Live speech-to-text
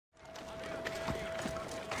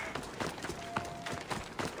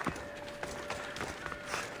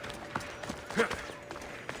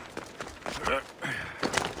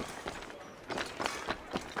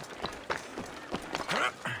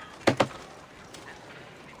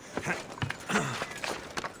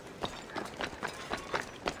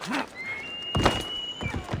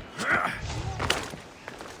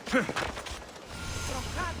Μην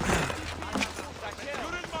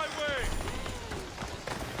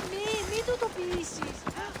του το πείσεις.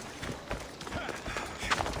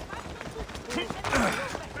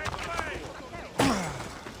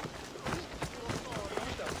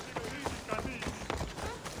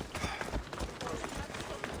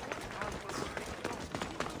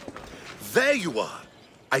 There you are!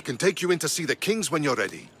 I can take you in to see the kings when you're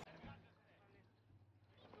ready.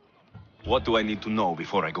 What do I need to know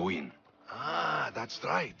before I go in? Ah, that's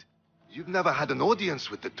right. You've never had an audience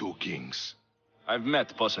with the two kings. I've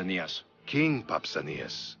met Pausanias. King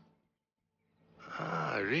Pausanias.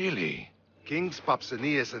 Ah, really? Kings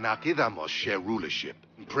Pausanias and Archidamos share rulership.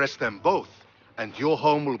 Impress them both, and your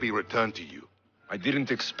home will be returned to you. I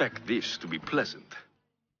didn't expect this to be pleasant.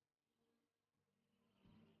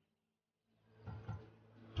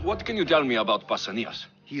 What can you tell me about Pausanias?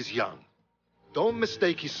 He's young. Don't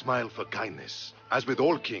mistake his smile for kindness. As with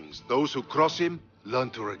all kings, those who cross him learn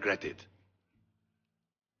to regret it.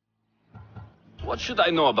 What should I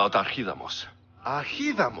know about Archidamos?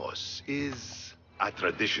 Archidamos is a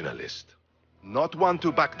traditionalist. Not one to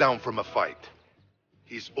back down from a fight.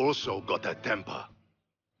 He's also got a temper.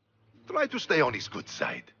 Try to stay on his good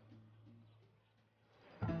side.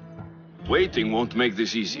 Waiting won't make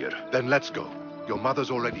this easier. Then let's go. Your mother's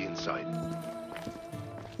already inside.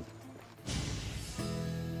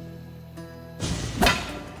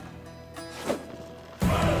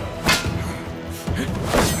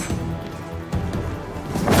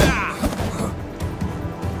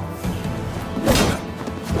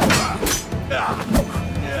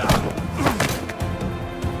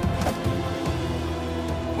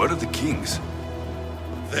 Where are the kings?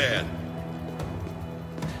 There.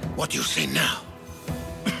 What do you say now?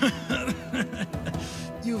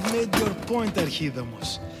 You've made your point,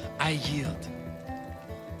 Archidamos. I yield.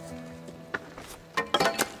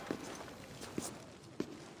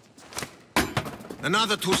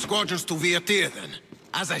 Another 2 squadrons to Viatir, then.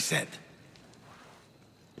 As I said.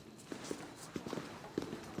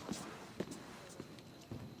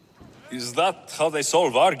 Is that how they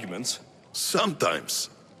solve arguments? Sometimes.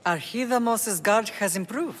 Archidamos' guard has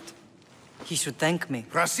improved. He should thank me.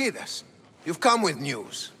 Brasidas, you've come with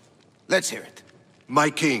news. Let's hear it. My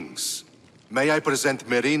kings, may I present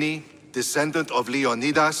Merini, descendant of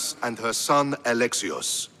Leonidas, and her son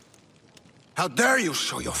Alexios. How dare you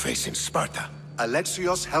show your face in Sparta?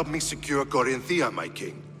 Alexios helped me secure Corinthia, my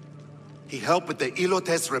king. He helped with the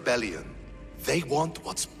Ilotes rebellion. They want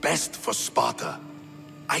what's best for Sparta.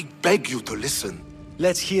 I beg you to listen.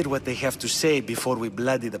 Let's hear what they have to say before we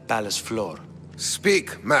bloody the palace floor.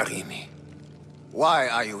 Speak, Marini. Why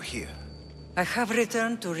are you here? I have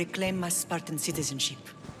returned to reclaim my Spartan citizenship.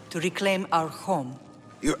 To reclaim our home.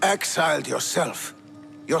 You exiled yourself.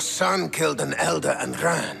 Your son killed an elder and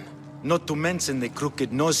ran. Not to mention the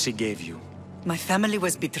crooked nose he gave you. My family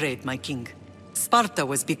was betrayed, my king. Sparta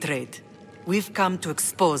was betrayed. We've come to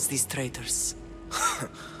expose these traitors.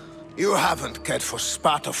 You haven't cared for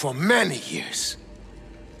Sparta for many years.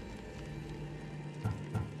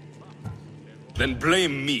 Then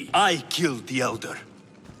blame me. I killed the elder.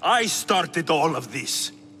 I started all of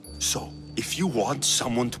this. So, if you want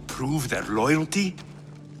someone to prove their loyalty,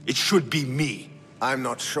 it should be me. I'm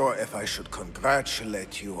not sure if I should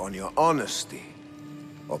congratulate you on your honesty,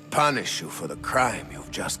 or punish you for the crime you've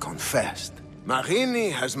just confessed. Marini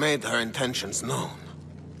has made her intentions known.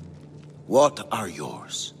 What are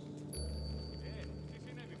yours?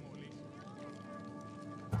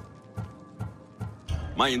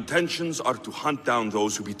 My intentions are to hunt down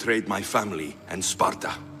those who betrayed my family and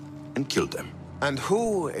Sparta, and kill them. And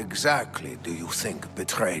who exactly do you think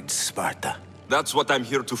betrayed Sparta? That's what I'm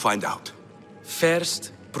here to find out.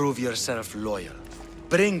 First, prove yourself loyal.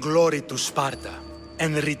 Bring glory to Sparta,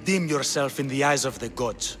 and redeem yourself in the eyes of the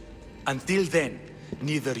gods. Until then,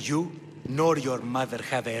 neither you nor your mother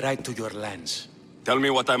have a right to your lands. Tell me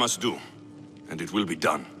what I must do, and it will be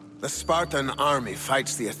done. The Spartan army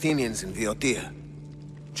fights the Athenians in Viotia.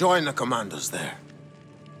 Join the commandos there.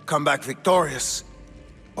 Come back victorious,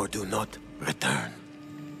 or do not return.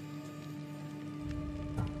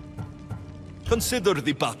 Consider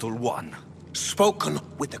the battle won. Spoken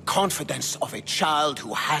with the confidence of a child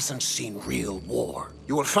who hasn't seen real war.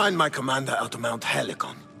 You will find my commander out of Mount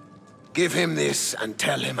Helicon. Give him this and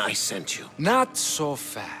tell him I sent you. Not so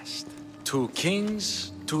fast. 2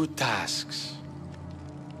 kings, 2 tasks.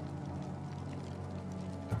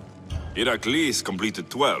 Heracles completed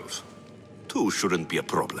 12. 2 shouldn't be a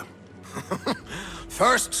problem.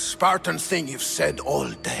 First Spartan thing you've said all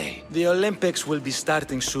day. The Olympics will be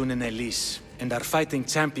starting soon in Elise, and our fighting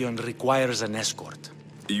champion requires an escort.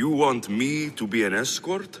 You want me to be an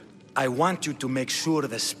escort? I want you to make sure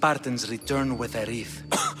the Spartans return with a wreath.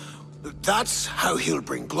 That's how he'll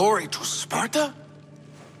bring glory to Sparta?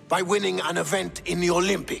 By winning an event in the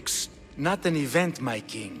Olympics? Not an event, my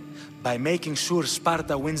king. By making sure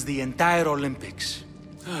Sparta wins the entire Olympics.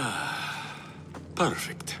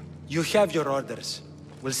 Perfect. You have your orders.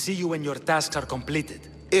 We'll see you when your tasks are completed.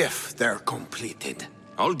 If they're completed.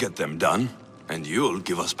 I'll get them done, and you'll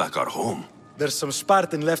give us back our home. There's some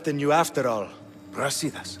Spartan left in you after all.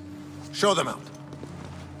 Brasidas. Show them out.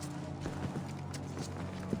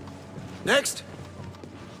 Next.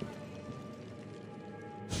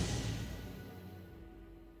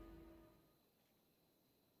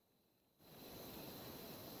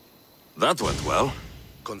 That went well.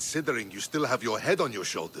 Considering you still have your head on your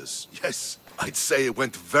shoulders, yes, I'd say it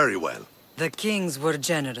went very well. The kings were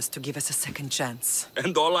generous to give us a second chance.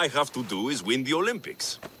 And all I have to do is win the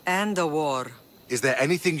Olympics. And a war. Is there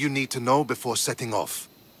anything you need to know before setting off?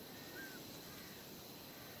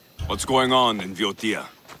 What's going on in Viotia?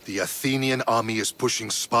 The Athenian army is pushing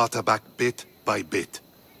Sparta back bit by bit.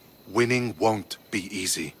 Winning won't be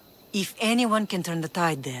easy. If anyone can turn the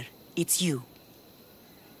tide there, it's you.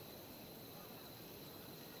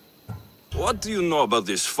 What do you know about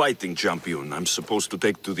this fighting champion I'm supposed to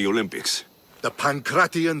take to the Olympics? The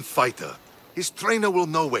Pancratian fighter. His trainer will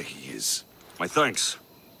know where he is. My thanks.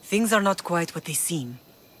 Things are not quite what they seem.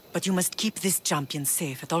 But you must keep this champion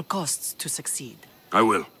safe at all costs to succeed. I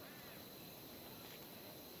will.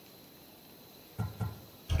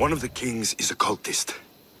 One of the kings is a cultist.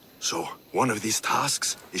 So, one of these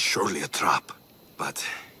tasks is surely a trap. But,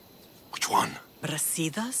 which one?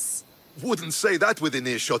 Brasidas? Wouldn't say that within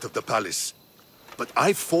earshot of the palace. But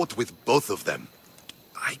I fought with both of them.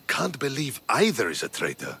 I can't believe either is a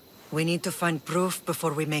traitor. We need to find proof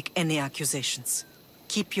before we make any accusations.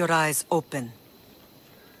 Keep your eyes open.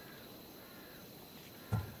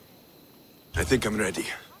 I think I'm ready.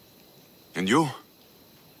 And you?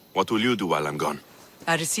 What will you do while I'm gone?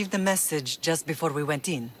 I received a message just before we went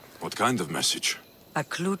in. What kind of message? A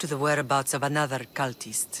clue to the whereabouts of another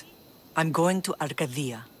cultist. I'm going to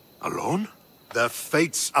Arcadia. Alone? The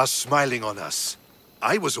fates are smiling on us.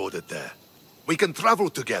 I was ordered there. We can travel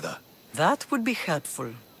together. That would be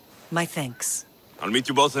helpful. My thanks. I'll meet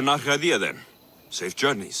you both in Arcadia then. Safe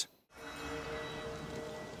journeys.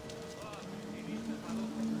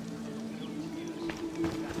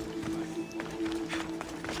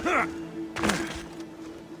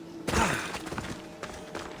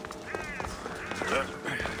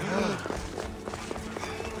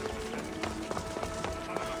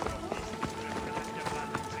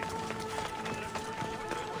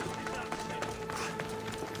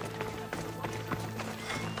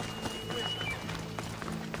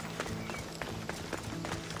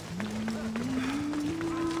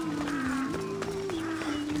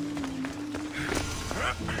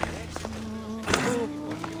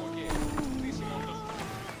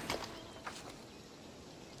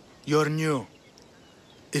 You're new.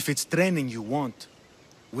 If it's training you want,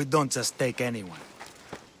 we don't just take anyone.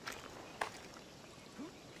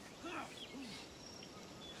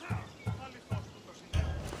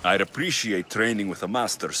 I'd appreciate training with a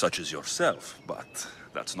master such as yourself, but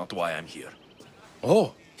that's not why I'm here.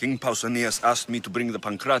 Oh, King Pausanias asked me to bring the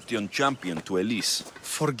Pancratian champion to Elise.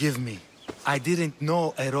 forgive me. I didn't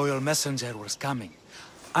know a royal messenger was coming.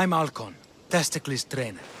 I'm Alcon, Testicles'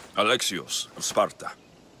 trainer. Alexios of Sparta.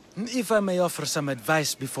 If I may offer some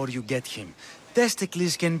advice before you get him,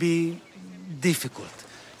 Testicles can be difficult.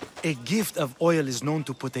 A gift of oil is known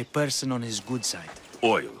to put a person on his good side.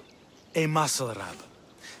 Oil. A muscle rub.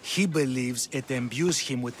 He believes it imbues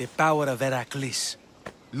him with the power of Heracles.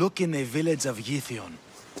 Look in the village of Yithion.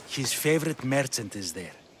 His favorite merchant is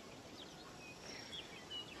there.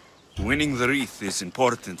 Winning the wreath is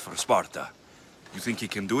important for Sparta. You think he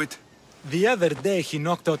can do it? The other day he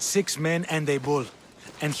knocked out 6 men and a bull.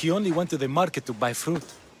 And he only went to the market to buy fruit.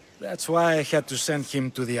 That's why I had to send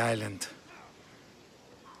him to the island.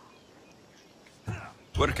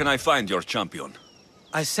 Where can I find your champion?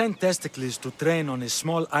 I sent Testicles to train on a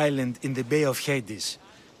small island in the Bay of Hades.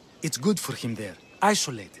 It's good for him there,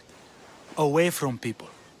 isolated, away from people.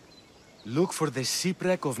 Look for the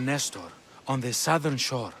shipwreck of Nestor on the southern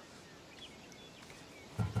shore.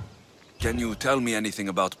 Can you tell me anything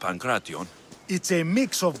about Pancration? It's a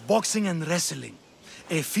mix of boxing and wrestling.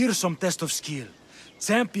 A fearsome test of skill.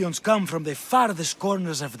 Champions come from the farthest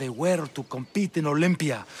corners of the world to compete in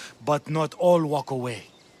Olympia, but not all walk away.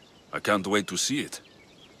 I can't wait to see it.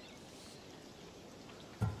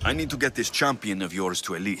 I need to get this champion of yours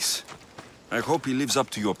to Elise. I hope he lives up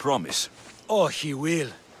to your promise. Oh, he will.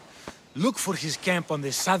 Look for his camp on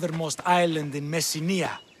the southernmost island in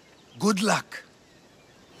Messenia. Good luck.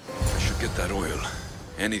 I should get that oil.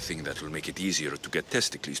 Anything that will make it easier to get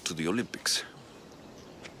Testicles to the Olympics.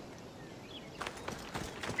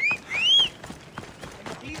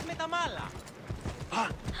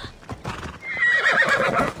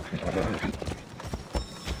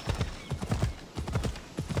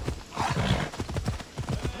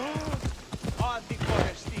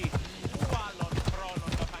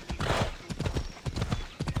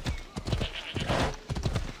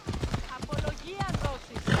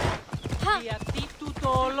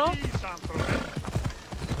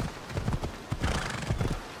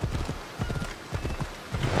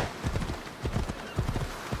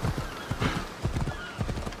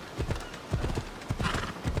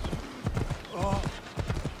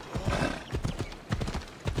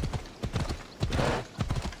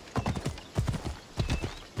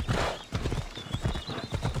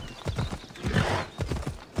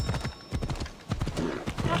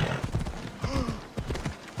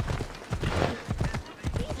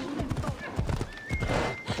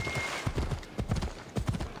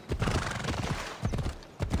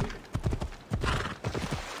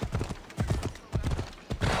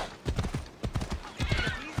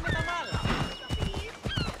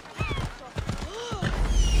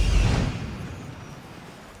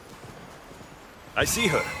 I see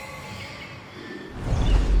her.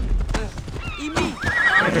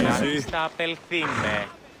 Στα απελθύνε.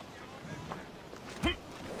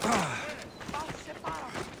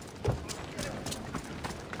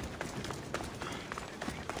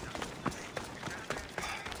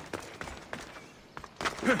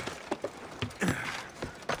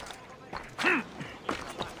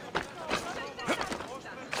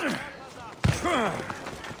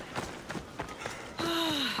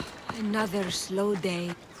 Another slow day.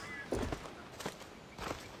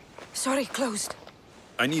 Sorry, closed.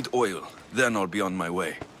 I need oil, then I'll be on my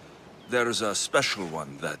way. There's a special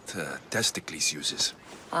one that Testicles uses.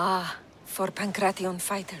 Ah, for Pancration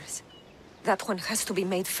fighters. That one has to be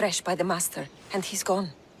made fresh by the master, and he's gone.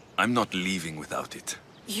 I'm not leaving without it.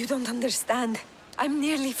 You don't understand. I'm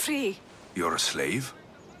nearly free. You're a slave?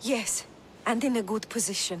 Yes, and in a good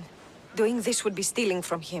position. Doing this would be stealing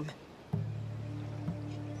from him.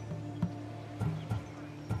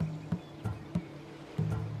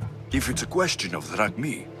 If it's a question of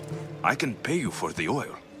drachmi, I can pay you for the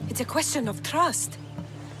oil. It's a question of trust.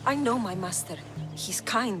 I know my master. He's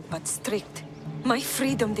kind but strict. My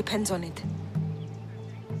freedom depends on it.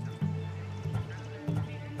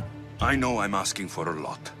 I know I'm asking for a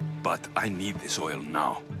lot, but I need this oil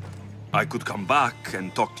now. I could come back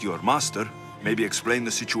and talk to your master, maybe explain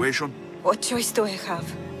the situation. What choice do I have?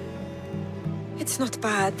 It's not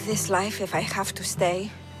bad, this life, if I have to stay.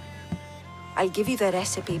 I'll give you the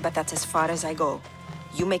recipe, but that's as far as I go.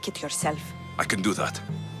 You make it yourself. I can do that.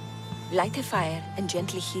 Light a fire and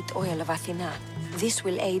gently heat oil of Athena. This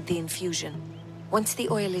will aid the infusion. Once the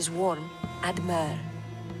oil is warm, add myrrh.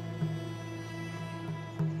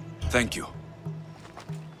 Thank you.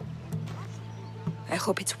 I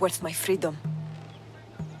hope it's worth my freedom.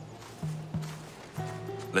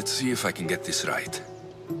 Let's see if I can get this right.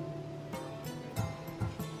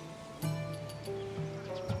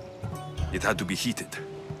 It had to be heated.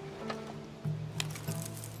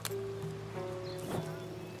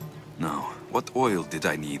 Now, what oil did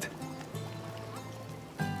I need?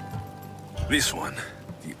 This one.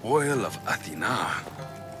 The oil of Athena.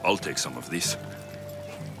 I'll take some of this.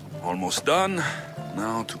 Almost done.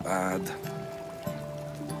 Now to add...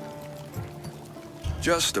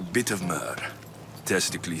 just a bit of myrrh.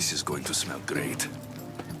 Testicles is going to smell great.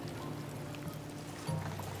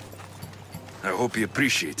 I hope he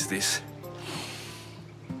appreciates this.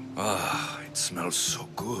 Ah, it smells so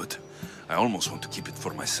good. I almost want to keep it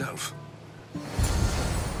for myself.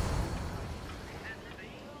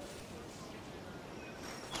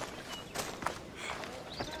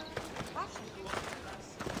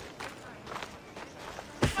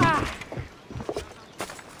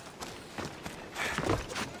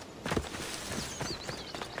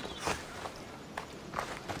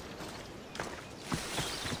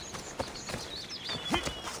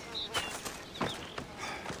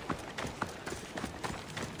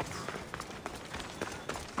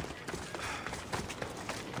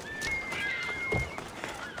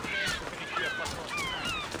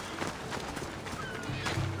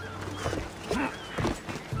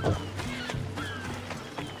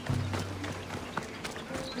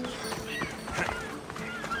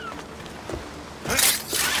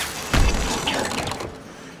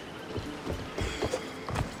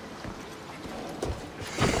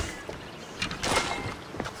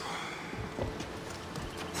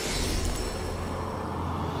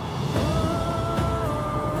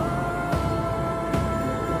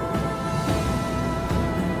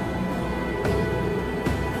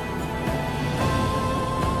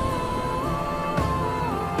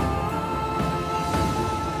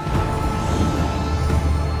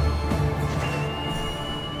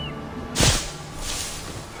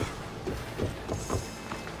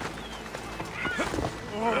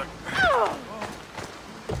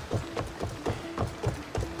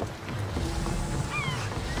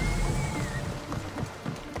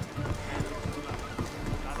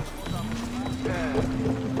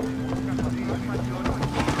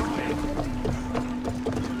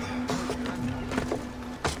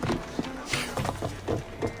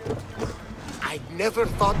 Never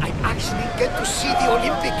thought I'd actually get to see the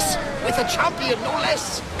Olympics with a champion, no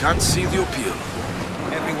less. Can't see the appeal.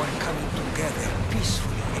 Everyone coming together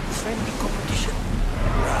peacefully in friendly competition,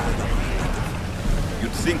 rather than competitive.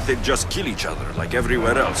 You'd think they'd just kill each other like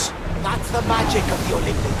everywhere else. That's the magic of the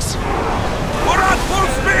Olympics. We're at full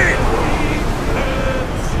speed!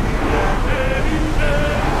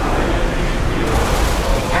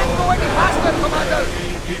 We can't go any faster, Commander!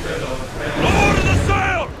 Lower the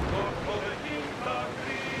sail!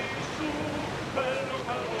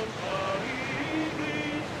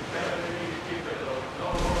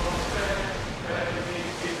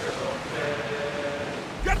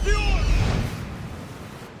 Get the oars!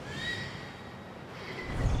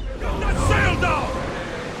 Get that sail down!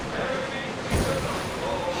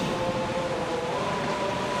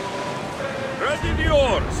 Ready the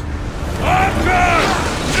oars! Anchor!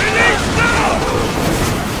 Release now!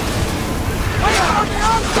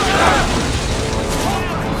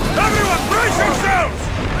 Everyone, brace yourselves!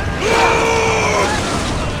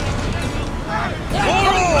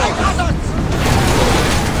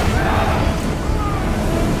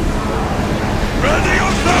 Ready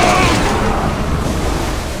yourselves!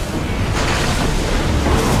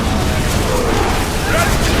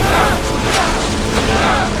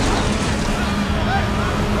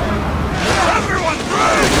 Everyone,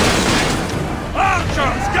 brace!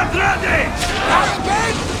 Archers, get ready!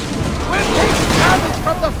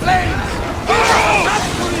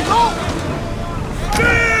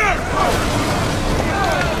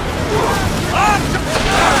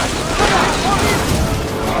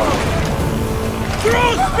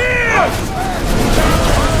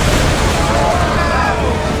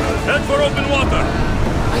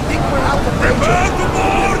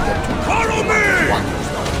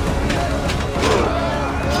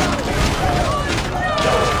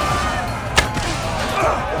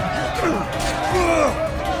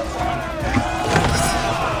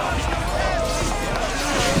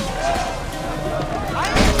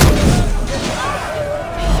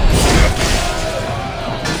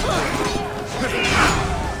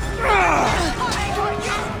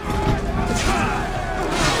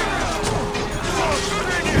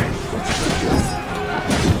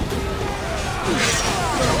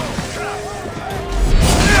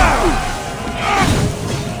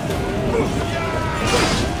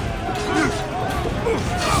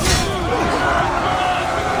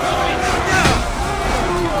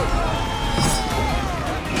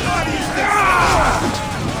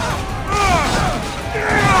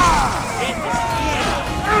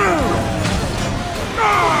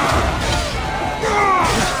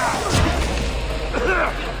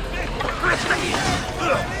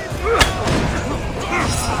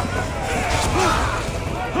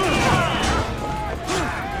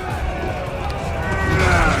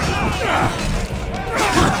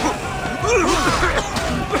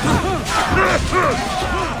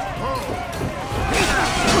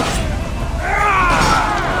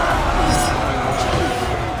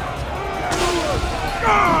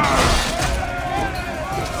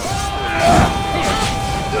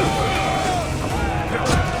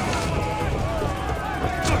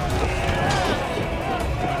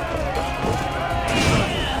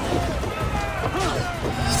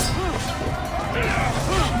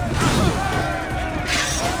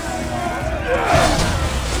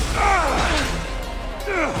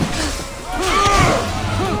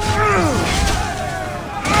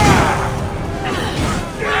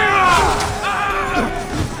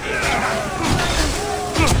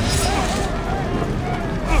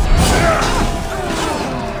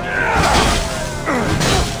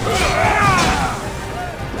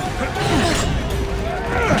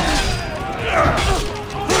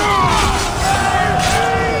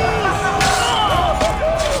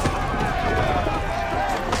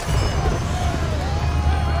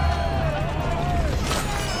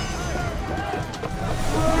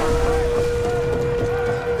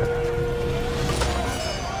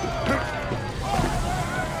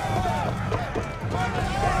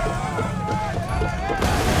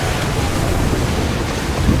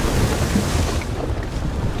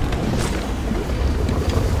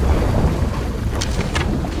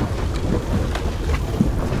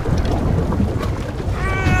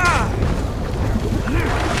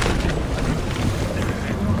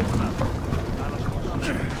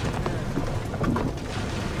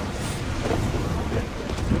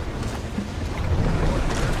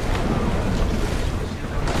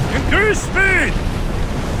 Increase speed!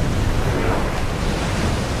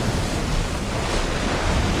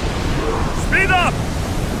 Speed up!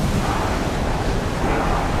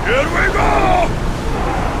 Here we go!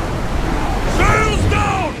 Sails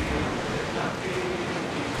down!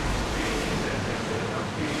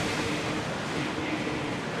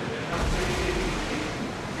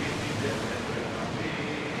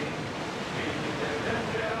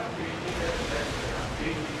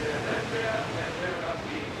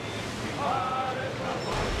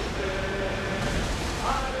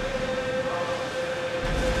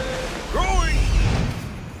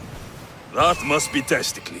 That must be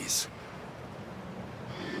Testicles.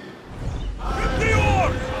 Hit the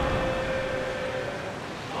oars!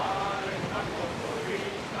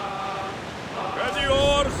 Ready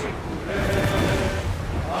oars!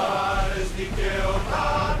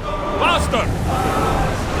 Faster!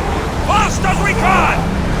 Fast as we can!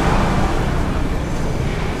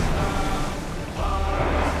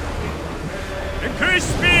 Increase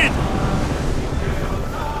speed!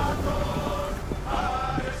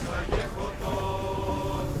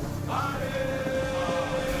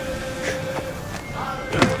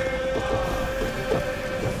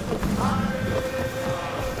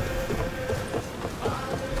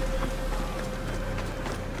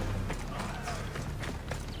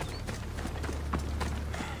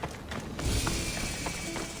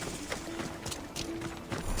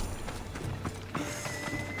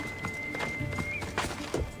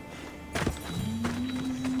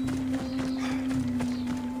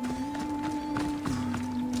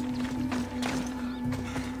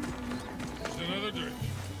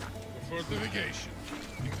 Fortification.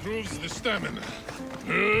 Improves the stamina.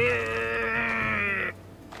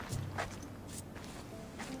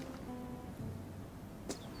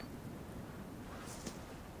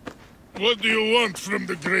 What do you want from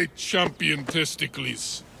the great champion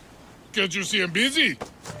Testicles? Can't you see I'm busy?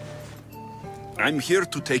 I'm here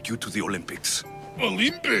to take you to the Olympics.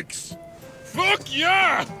 Olympics? Fuck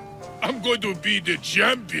yeah! I'm going to be the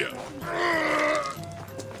champion.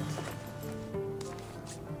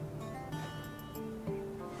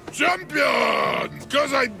 Champion!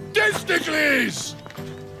 Cause I'm Testicles!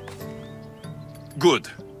 Good.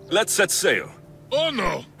 Let's set sail. Oh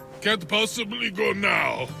no! Can't possibly go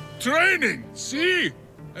now. Training, see?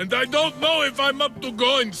 And I don't know if I'm up to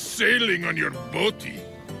going sailing on your boaty.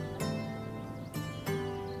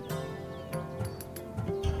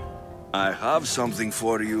 I have something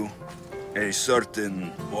for you. A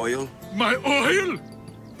certain oil. My oil?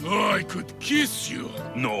 Oh, I could kiss you.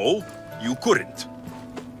 No, you couldn't.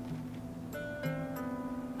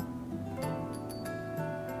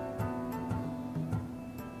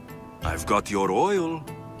 I've got your oil.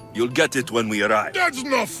 You'll get it when we arrive. That's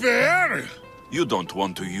not fair! You don't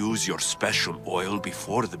want to use your special oil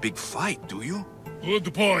before the big fight, do you?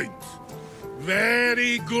 Good point.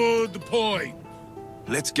 Very good point.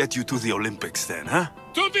 Let's get you to the Olympics then, huh?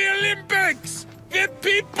 To the Olympics! The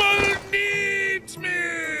people need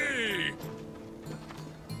me!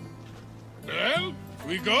 Well,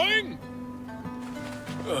 we going?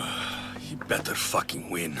 He better fucking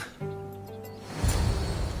win.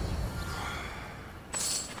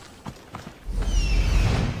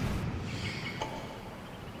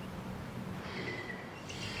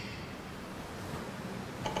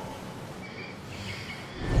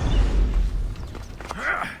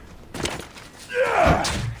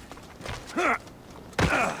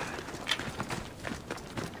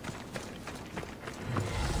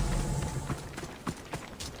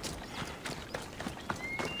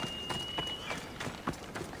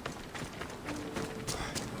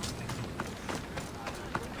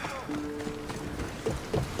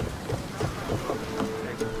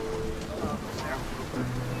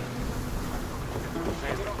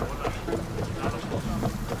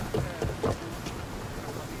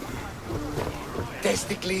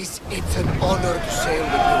 Testicles, it's an honor to sail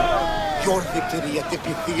with you. Your victory at the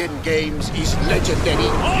Pythian Games is legendary.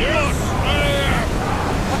 Yes!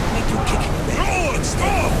 What made you kick him there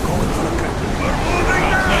instead of going for a crack? We're moving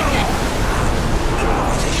now!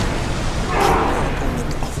 Improvisation. Keep your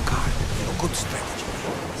opponent off guard. A good strategy.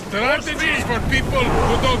 Strategy is for people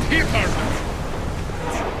who don't hit hard.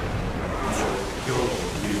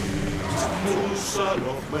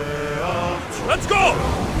 Let's go!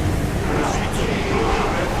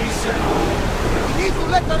 We need to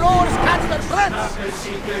let the rowers catch their breaths!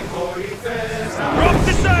 Drop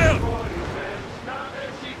the sail!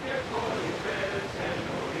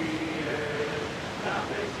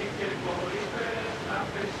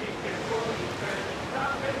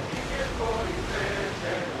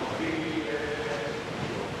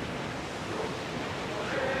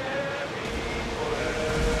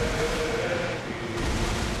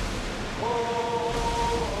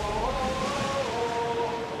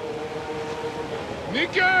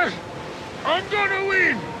 Nika! I'm gonna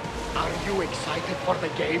win! Are you excited for the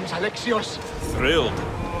games, Alexios? Thrilled.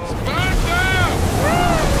 Sparta!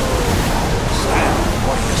 Stand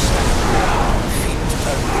for the stand. Feet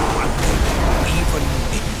firmly planted, even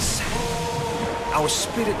in sand. Our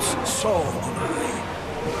spirits soar on high,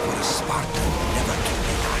 for a Spartan never can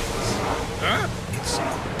be Huh? It's a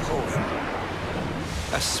poem.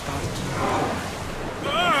 A Spartan poem.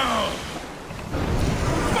 Oh!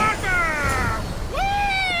 Sparta! Woo!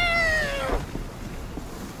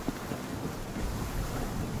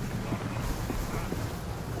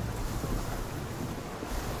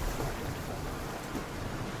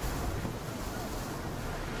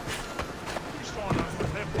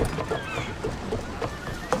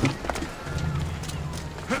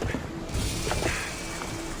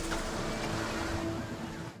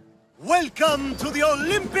 Welcome to the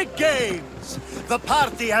Olympic Games! The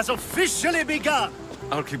party has officially begun!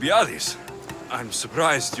 Alcibiades, I'm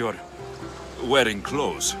surprised you're wearing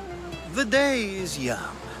clothes. The day is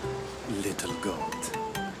young, little goat.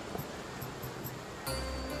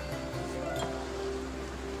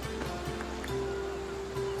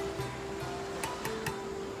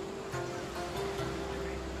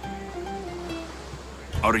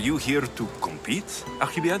 Are you here to compete,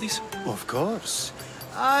 Alcibiades? Of course.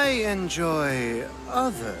 I enjoy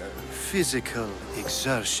other physical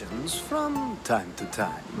exertions from time to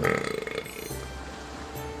time.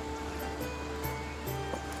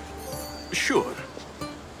 Sure.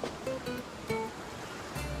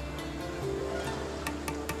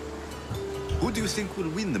 Who do you think will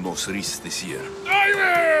win the most race this year? I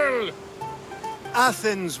will!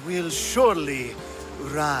 Athens will surely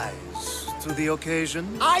rise to the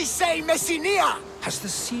occasion. I say Messenia! Has the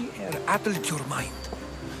sea air addled your mind?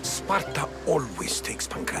 Sparta always takes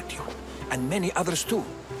Pancration, and many others too.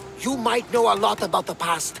 You might know a lot about the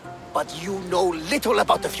past, but you know little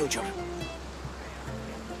about the future.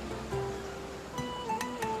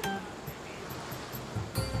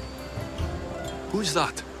 Who's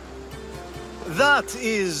that? That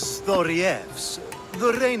is Thorievs,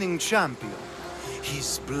 the reigning champion.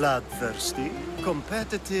 He's bloodthirsty,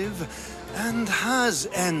 competitive, and has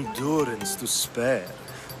endurance to spare.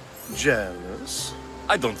 Jealous?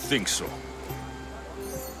 I don't think so.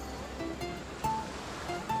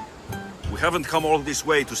 We haven't come all this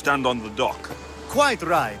way to stand on the dock. Quite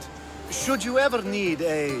right. Should you ever need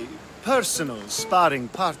a personal sparring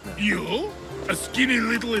partner... You? A skinny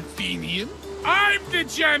little Athenian? I'm the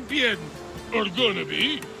champion! Or gonna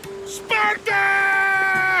be.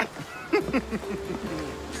 Sparta!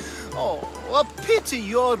 Oh, a pity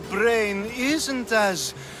your brain isn't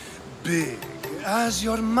as big as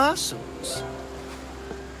your muscles.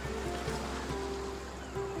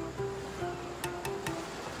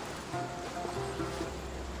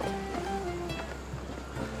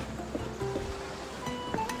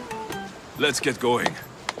 Let's get going.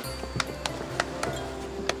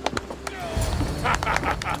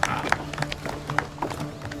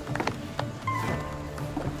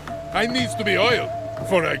 I needs to be oiled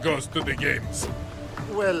before I goes to the games.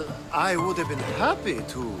 Well, I would have been happy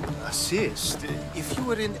to assist if you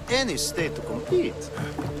were in any state to compete.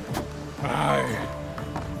 I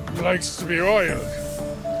likes to be oiled.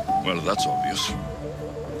 Well, that's obvious.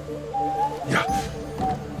 Yeah.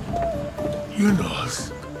 You know.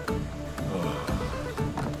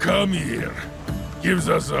 Come here. Gives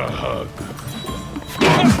us a hug.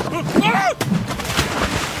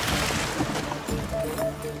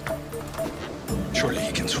 Surely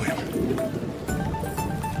he can swim.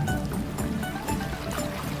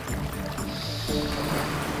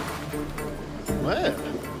 Well,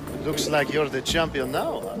 looks like you're the champion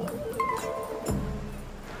now, huh?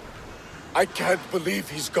 I can't believe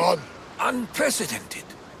he's gone. Unprecedented.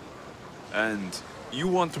 And you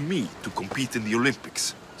want me to compete in the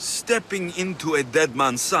Olympics? Stepping into a dead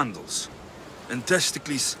man's sandals. And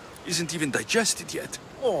Testicles isn't even digested yet.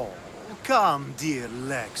 Oh, come, dear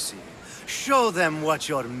Lexi. Show them what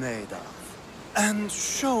you're made of. And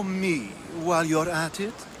show me while you're at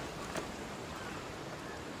it.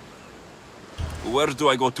 Where do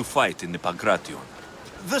I go to fight in the Pancration?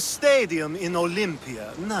 The stadium in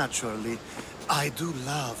Olympia, naturally. I do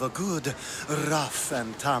love a good rough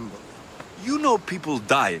and tumble. You know people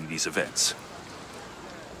die in these events.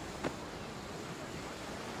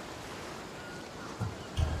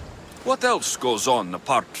 What else goes on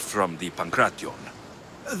apart from the Pancration?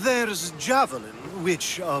 There's javelin,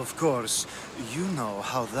 which, of course, you know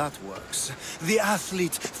how that works. The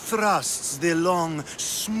athlete thrusts the long,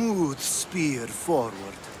 smooth spear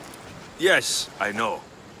forward. Yes, I know.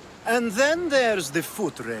 And then there's the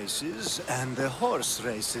foot races and the horse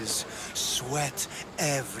races. Sweat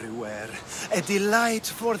everywhere. A delight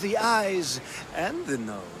for the eyes and the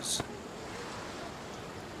nose.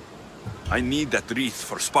 I need that wreath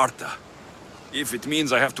for Sparta. If it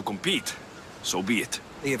means I have to compete, so be it.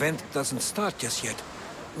 The event doesn't start just yet.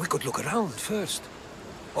 We could look around first.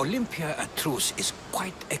 Olympia at truce is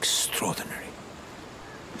quite extraordinary.